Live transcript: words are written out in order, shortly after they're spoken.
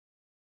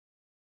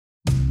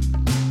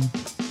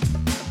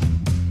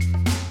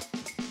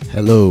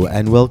Hello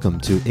and welcome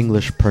to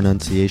English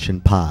Pronunciation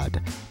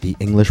Pod, the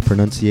English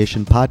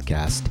pronunciation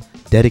podcast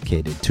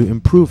dedicated to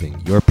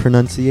improving your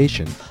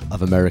pronunciation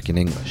of American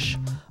English.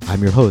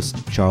 I'm your host,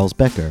 Charles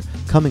Becker,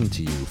 coming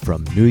to you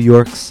from New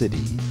York City,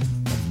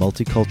 the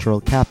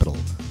multicultural capital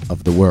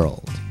of the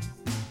world.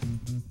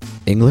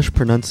 English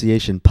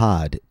Pronunciation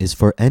Pod is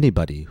for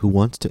anybody who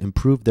wants to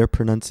improve their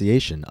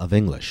pronunciation of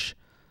English.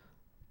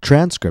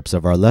 Transcripts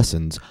of our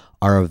lessons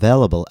are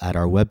available at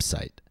our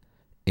website,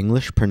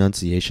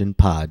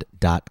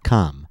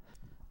 englishpronunciationpod.com.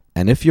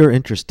 And if you're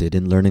interested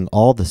in learning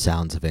all the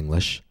sounds of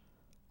English,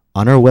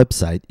 on our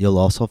website you'll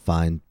also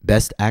find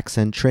Best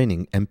Accent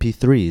Training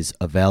MP3s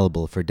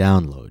available for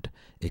download,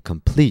 a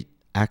complete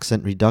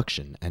accent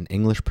reduction and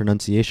English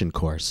pronunciation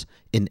course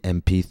in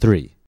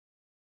MP3.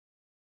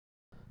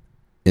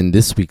 In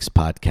this week's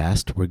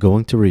podcast, we're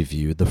going to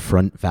review the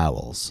front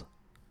vowels.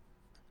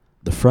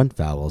 The front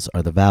vowels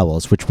are the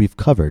vowels which we've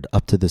covered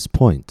up to this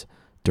point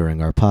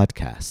during our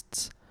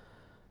podcasts.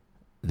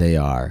 They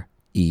are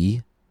E,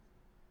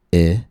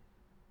 I,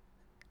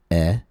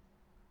 E,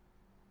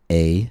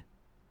 A,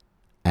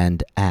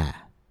 and A.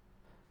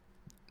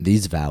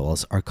 These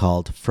vowels are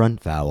called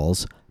front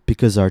vowels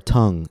because our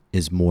tongue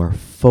is more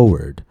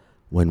forward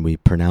when we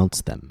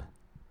pronounce them.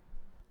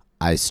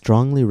 I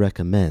strongly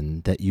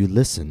recommend that you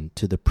listen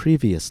to the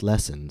previous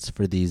lessons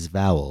for these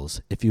vowels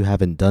if you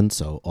haven't done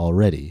so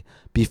already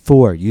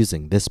before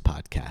using this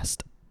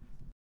podcast.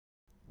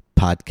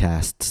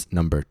 Podcasts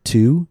number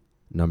 2,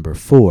 number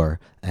 4,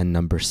 and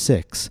number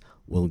 6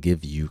 will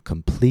give you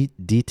complete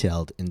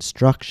detailed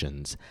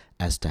instructions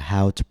as to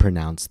how to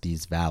pronounce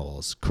these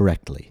vowels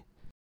correctly.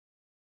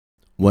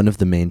 One of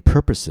the main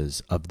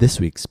purposes of this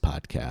week's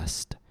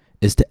podcast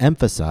is to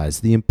emphasize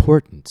the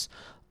importance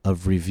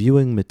of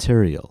reviewing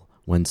material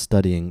when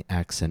studying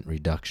accent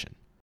reduction.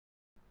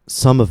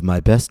 Some of my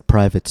best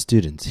private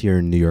students here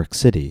in New York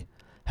City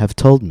have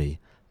told me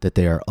that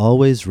they are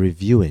always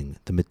reviewing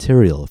the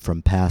material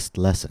from past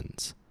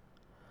lessons.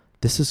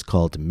 This is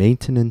called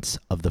maintenance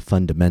of the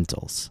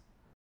fundamentals.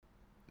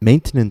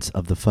 Maintenance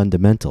of the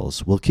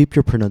fundamentals will keep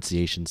your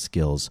pronunciation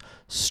skills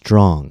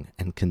strong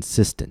and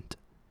consistent.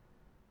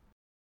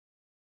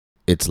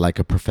 It's like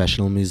a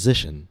professional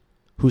musician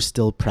who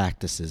still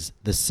practices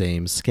the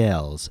same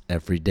scales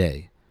every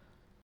day,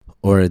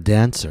 or a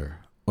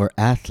dancer or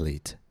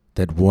athlete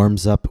that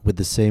warms up with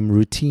the same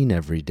routine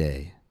every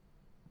day.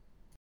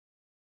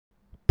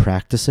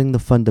 Practicing the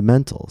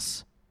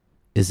fundamentals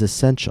is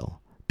essential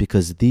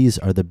because these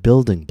are the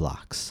building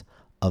blocks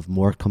of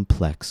more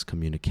complex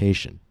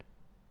communication.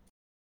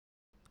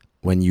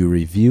 When you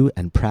review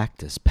and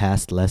practice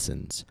past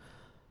lessons,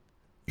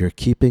 you're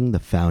keeping the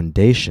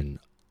foundation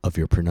of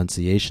your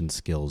pronunciation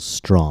skills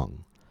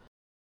strong.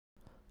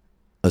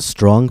 A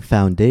strong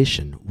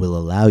foundation will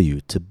allow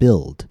you to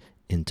build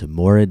into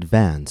more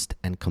advanced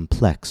and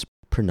complex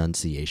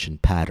pronunciation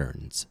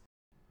patterns.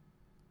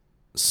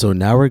 So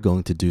now we're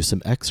going to do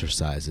some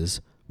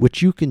exercises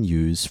which you can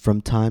use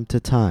from time to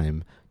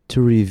time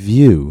to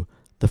review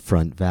the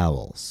front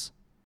vowels.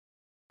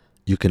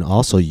 You can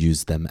also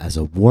use them as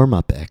a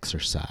warm-up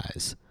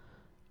exercise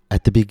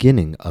at the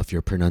beginning of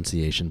your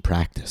pronunciation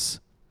practice.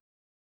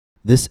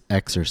 This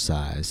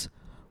exercise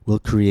will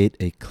create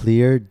a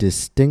clear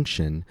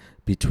distinction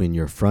between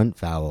your front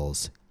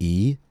vowels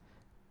E,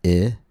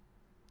 I,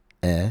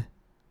 E,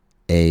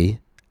 A,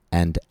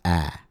 and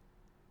A.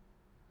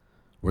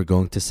 We're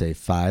going to say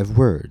 5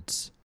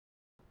 words.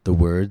 The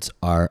words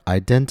are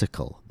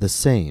identical, the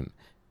same,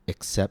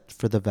 except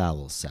for the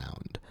vowel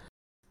sound.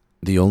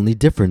 The only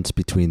difference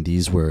between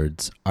these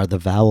words are the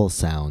vowel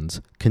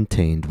sounds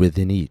contained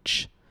within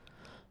each.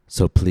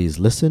 So please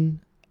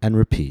listen and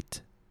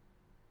repeat.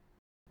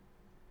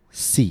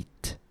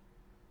 Seat,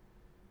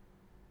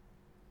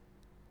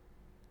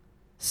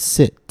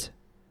 sit,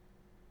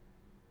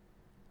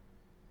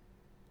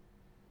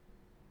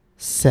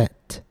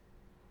 set,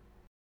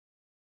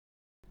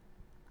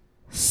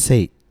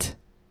 sate,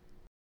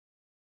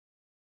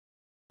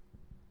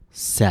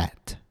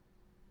 sat,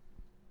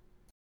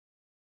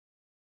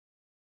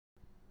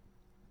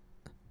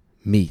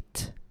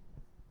 meet,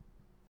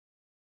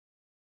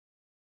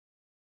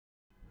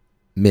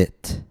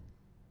 mit,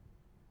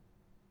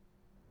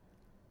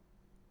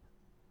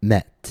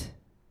 met,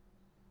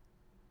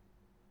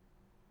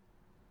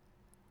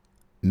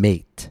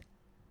 mate,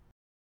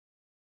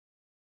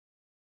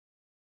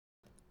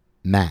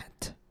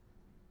 mat,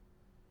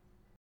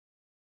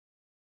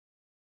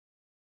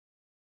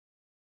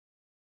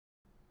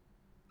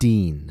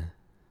 dean,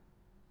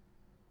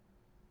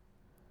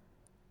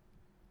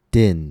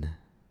 din,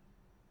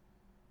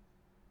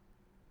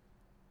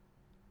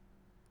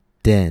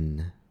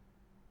 den,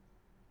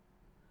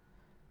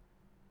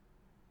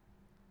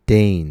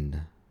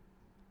 dane,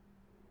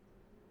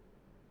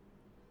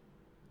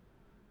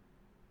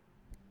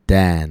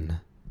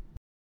 dan,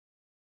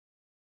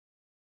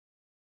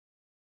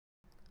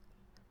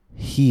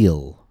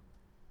 heel,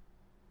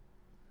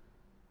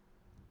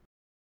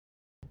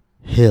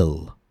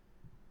 hill,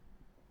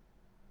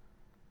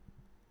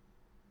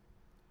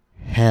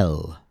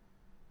 hell,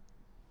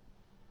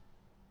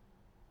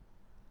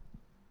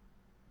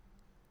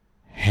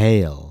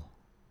 hail,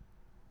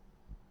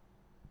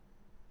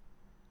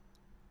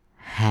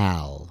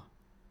 hal,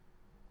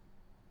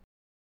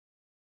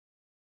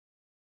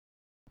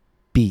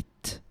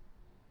 beat,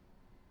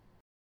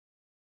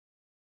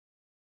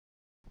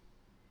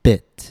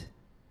 bit,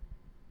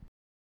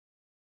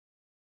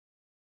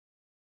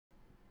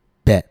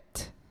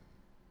 bet,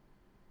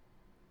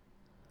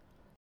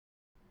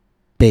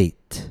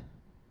 bait,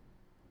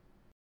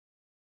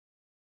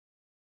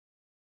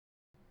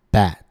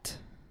 bat,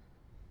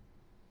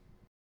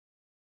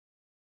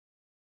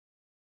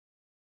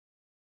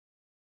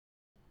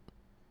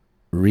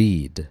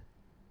 read,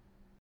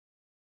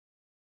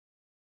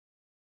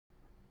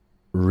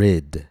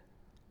 rid,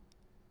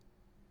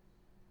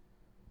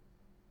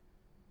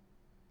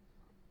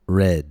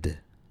 red,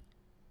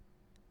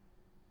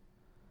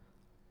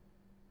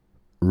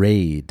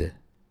 raid,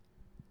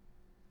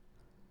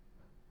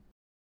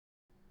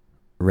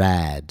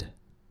 rad,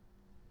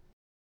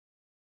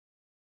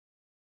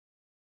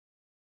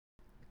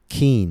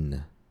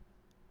 keen,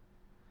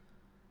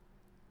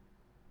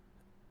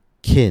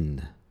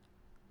 kin,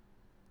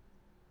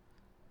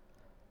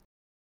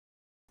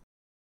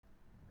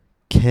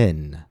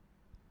 ken,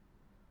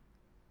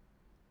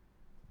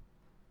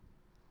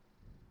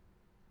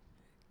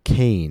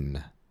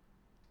 cane,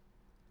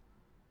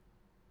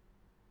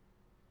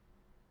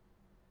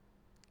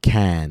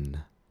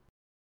 can.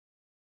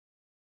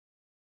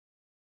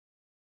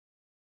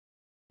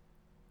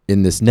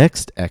 In this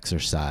next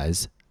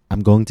exercise, I'm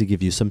going to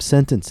give you some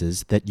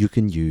sentences that you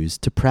can use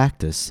to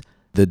practice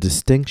the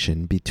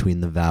distinction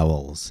between the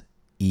vowels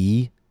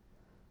e,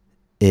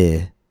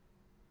 I,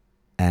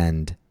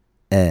 and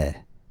e.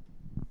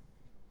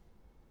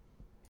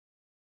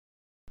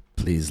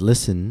 Please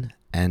listen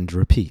and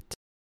repeat.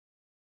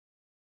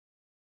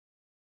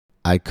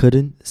 I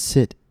couldn't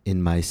sit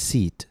in my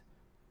seat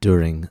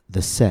during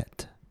the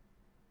set.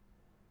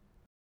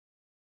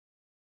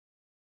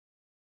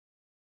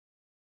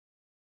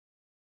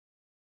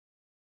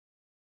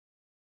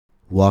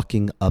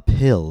 Walking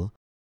uphill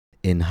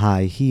in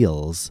high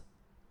heels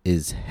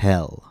is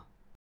hell.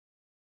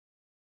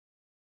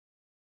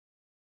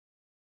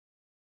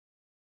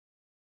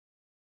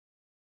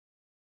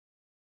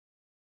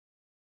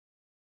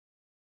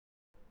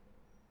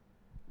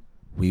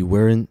 We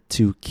weren't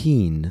too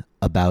keen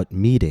about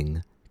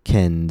meeting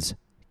Ken's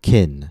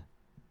kin.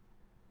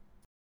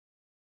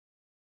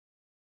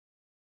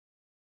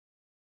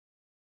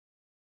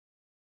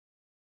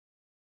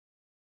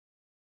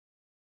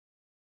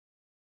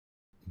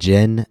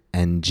 Jen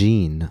and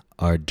Jean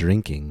are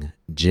drinking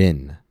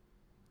gin.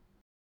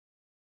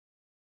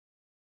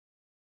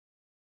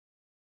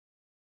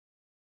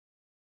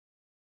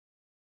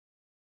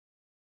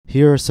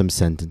 Here are some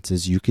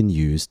sentences you can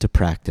use to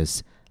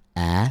practice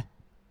a,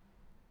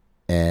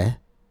 e,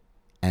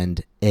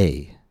 and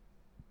a.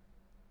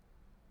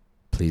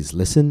 Please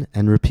listen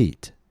and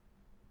repeat.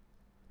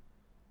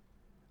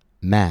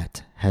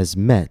 Matt has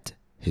met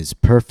his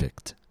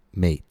perfect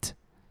mate.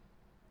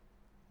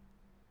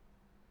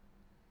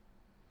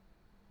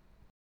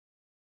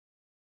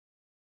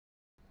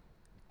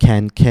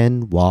 Can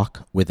Ken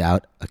walk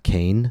without a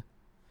cane?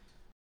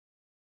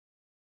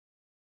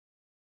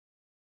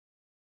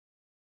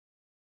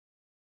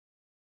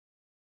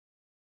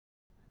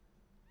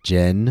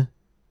 Jen,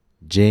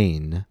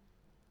 Jane,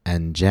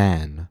 and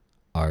Jan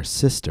are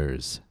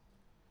sisters.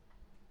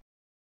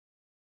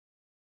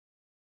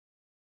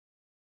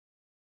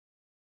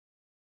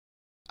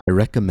 I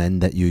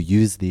recommend that you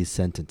use these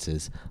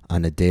sentences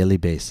on a daily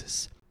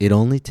basis. It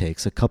only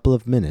takes a couple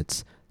of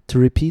minutes to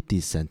repeat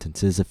these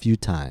sentences a few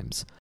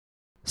times.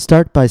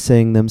 Start by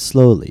saying them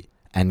slowly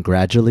and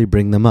gradually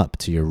bring them up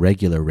to your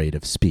regular rate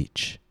of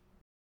speech.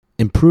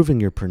 Improving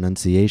your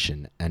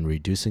pronunciation and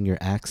reducing your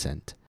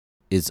accent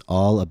is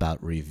all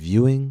about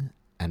reviewing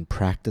and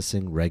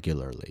practicing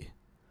regularly.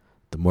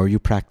 The more you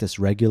practice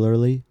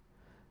regularly,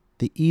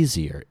 the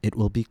easier it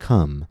will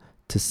become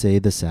to say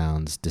the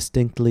sounds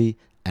distinctly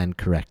and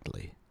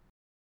correctly.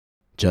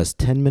 Just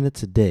 10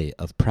 minutes a day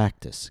of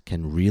practice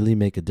can really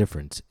make a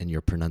difference in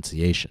your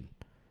pronunciation.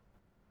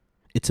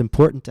 It's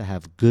important to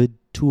have good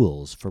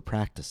tools for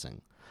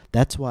practicing.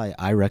 That's why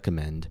I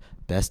recommend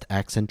Best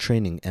Accent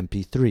Training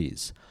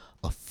MP3s,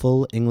 a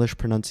full English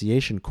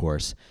pronunciation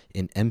course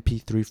in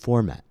MP3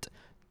 format.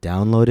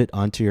 Download it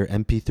onto your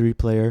MP3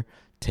 player,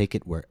 take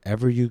it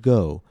wherever you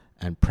go,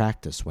 and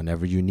practice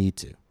whenever you need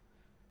to.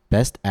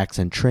 Best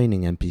Accent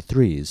Training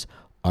MP3s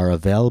are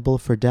available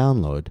for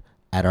download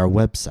at our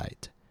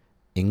website,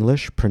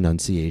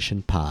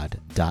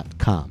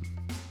 EnglishPronunciationPod.com.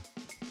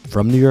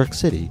 From New York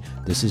City,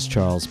 this is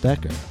Charles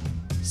Becker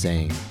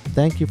saying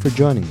thank you for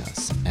joining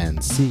us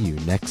and see you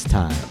next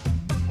time.